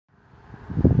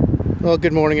Well,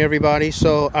 good morning, everybody.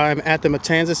 So I'm at the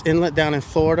Matanzas Inlet down in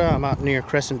Florida. I'm out near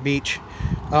Crescent Beach,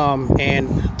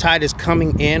 and tide is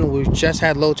coming in. We just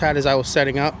had low tide as I was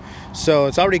setting up, so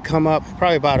it's already come up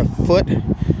probably about a foot.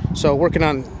 So working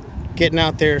on getting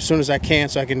out there as soon as I can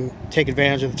so I can take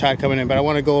advantage of the tide coming in. But I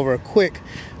want to go over a quick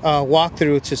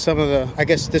walkthrough to some of the, I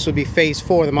guess this would be phase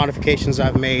 4, the modifications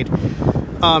I've made.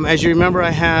 As you remember,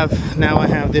 I have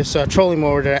this trolling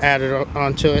mower that I added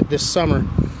onto it this summer.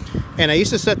 And I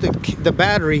used to set the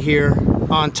battery here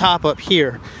on top up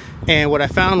here, and what I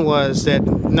found was that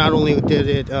not only did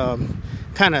it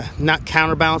kind of not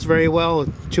counterbalance very well,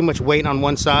 too much weight on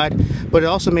one side, but it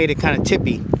also made it kind of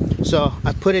tippy. So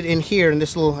I put it in here in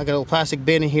this I got a little plastic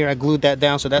bin in here. I glued that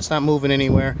down so that's not moving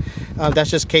anywhere.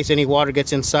 That's just in case any water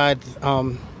gets inside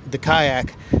the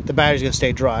kayak, the battery's gonna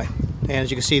stay dry. And as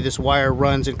you can see, this wire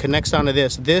runs and connects onto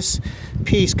this. This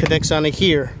piece connects onto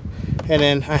here, and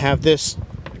then I have this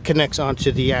connects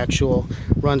onto the actual,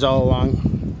 runs all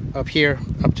along up here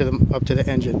up to the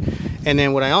engine. And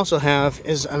then what I also have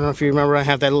is, I don't know if you remember, I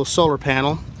have that little solar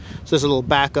panel. So there's a little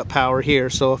backup power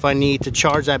here, so if I need to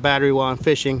charge that battery while I'm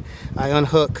fishing, I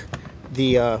unhook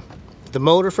the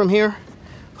motor from here,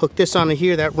 hook this onto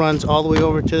here, that runs all the way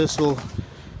over to this little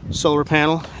solar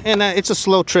panel. And it's a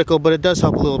slow trickle, but it does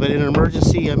help a little bit in an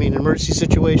emergency. I mean, emergency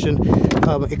situation,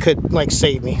 it could like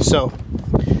save me. So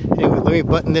anyway, let me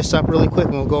button this up really quick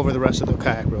and we'll go over the rest of the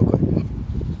kayak real quick.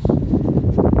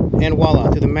 And voila,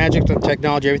 through the magic of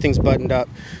technology, everything's buttoned up.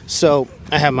 So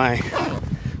I have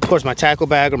of course, my tackle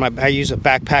bag, or I use a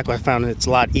backpack. I found it's a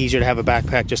lot easier to have a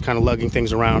backpack just kind of lugging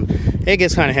things around. It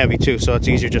gets kind of heavy too, so it's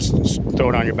easier just throw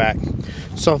it on your back.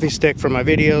 Selfie stick for my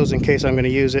videos in case I'm going to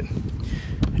use it.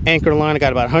 Anchor line, I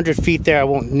got about 100 feet there. I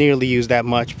won't nearly use that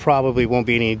much. Probably won't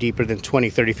be any deeper than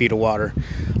 20-30 feet of water.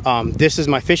 This is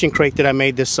my fishing crate that I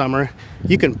made this summer.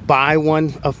 You can buy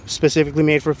one specifically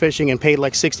made for fishing and pay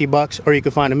like 60 bucks, or you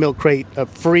can find a milk crate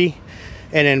free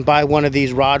and then buy one of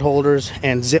these rod holders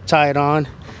and zip tie it on.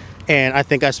 And I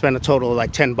think I spent a total of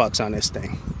like 10 bucks on this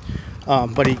thing.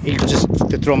 But you can just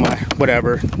throw my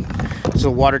whatever. It's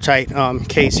a watertight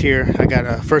case here. I got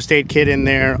a first aid kit in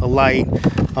there, a light.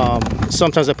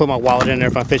 Sometimes I put my wallet in there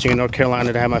if I'm fishing in North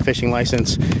Carolina to have my fishing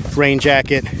license. Rain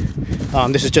jacket.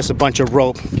 This is just a bunch of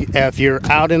rope. If you're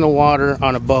out in the water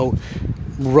on a boat,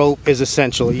 rope is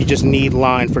essential. You just need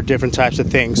line for different types of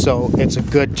things. So it's a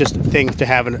good just thing to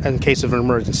have in case of an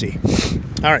emergency.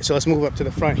 All right, so let's move up to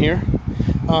the front here.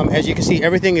 As you can see,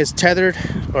 everything is tethered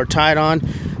or tied on.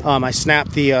 I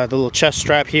snapped the little chest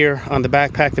strap here on the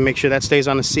backpack to make sure that stays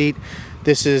on the seat.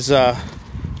 This is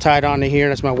tied onto here.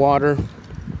 That's my water.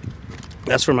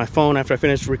 That's for my phone after I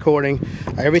finish recording.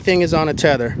 Everything is on a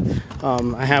tether.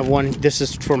 I have one. This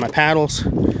is for my paddles.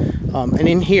 And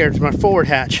in here is my forward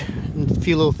hatch. A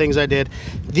few little things I did.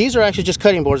 These are actually just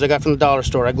cutting boards I got from the dollar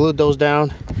store. I glued those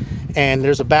down. And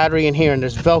there's a battery in here, and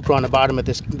there's Velcro on the bottom of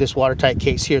this watertight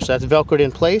case here. So that's Velcroed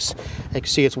in place. You can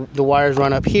see the wires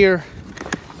run up here,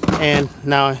 and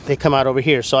now they come out over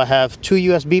here. So I have 2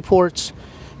 USB ports,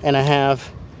 and I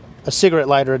have a cigarette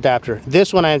lighter adapter.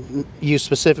 This one I use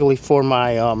specifically for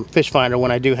my fish finder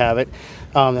when I do have it.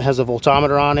 It has a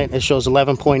voltometer on it. It shows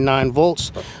 11.9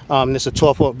 volts. This is a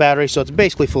 12-volt battery, so it's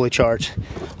basically fully charged.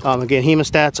 Again,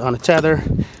 hemostats on a tether.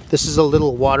 This is a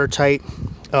little watertight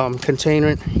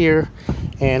container here,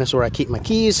 and it's where I keep my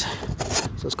keys.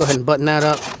 So let's go ahead and button that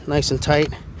up nice and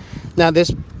tight. Now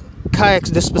this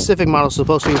specific model is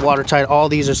supposed to be watertight. All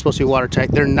these are supposed to be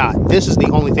watertight. They're not. This is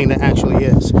the only thing that actually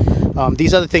is.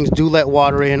 These other things do let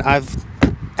water in. I've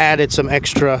added some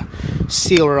extra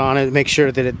sealer on it to make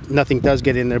sure that nothing does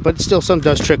get in there, but still some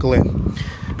does trickle in.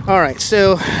 All right,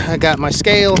 so I got my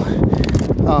scale,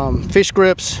 fish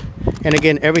grips, and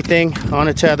again everything on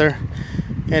a tether.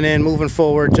 And then moving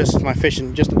forward, just my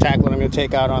fishing, just the tackle that I'm going to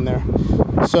take out on there.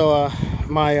 So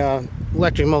my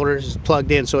electric motor is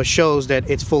plugged in, so it shows that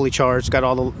it's fully charged. It's got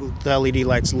all the LED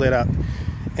lights lit up.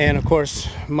 And of course,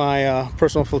 my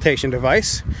personal flotation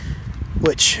device,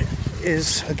 which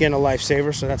is again a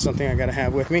lifesaver, so that's something I got to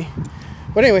have with me.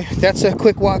 But anyway, that's a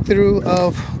quick walkthrough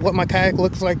of what my kayak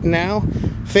looks like now.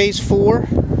 Phase 4.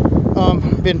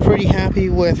 Been pretty happy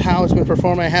with how it's been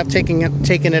performing. I have taken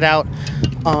it out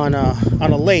on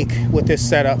a lake with this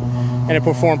setup, and it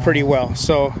performed pretty well.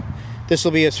 So this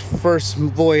will be its first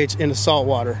voyage in the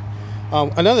saltwater.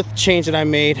 Another change that I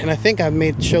made, and I think I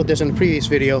showed this in the previous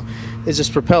video, is this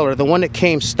propeller. The one that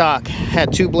came stock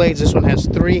had 2 blades. This one has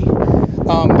 3.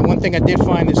 The one thing I did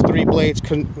find is 3 blades.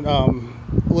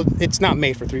 Well, it's not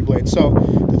made for 3 blades, so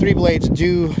the 3 blades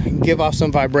do give off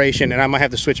some vibration, and I might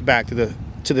have to switch back to the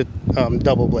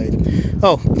double blade.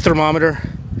 Oh, thermometer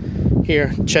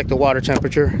here, check the water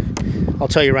temperature. I'll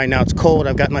tell you right now, it's cold.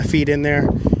 I've got my feet in there.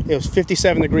 It was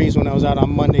 57 degrees when I was out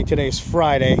on Monday. Today's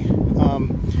Friday.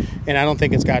 And I don't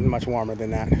think it's gotten much warmer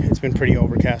than that. It's been pretty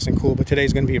overcast and cool, but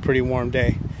today's going to be a pretty warm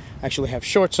day. I actually have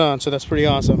shorts on, so that's pretty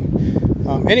awesome.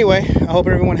 Anyway, I hope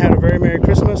everyone had a very Merry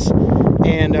Christmas,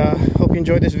 and hope you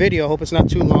enjoyed this video. I hope it's not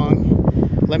too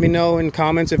long. Let me know in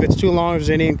comments if it's too long, if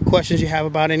there's any questions you have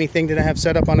about anything that I have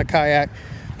set up on the kayak.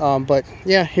 But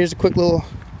yeah, here's a quick little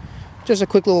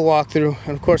walkthrough.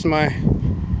 And of course, my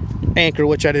anchor,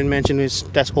 which I didn't mention,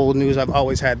 that's old news. I've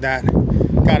always had that.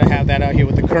 Gotta have that out here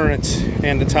with the currents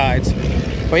and the tides.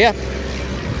 But yeah,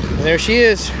 there she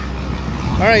is.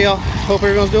 All right, y'all. Hope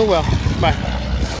everyone's doing well. Bye.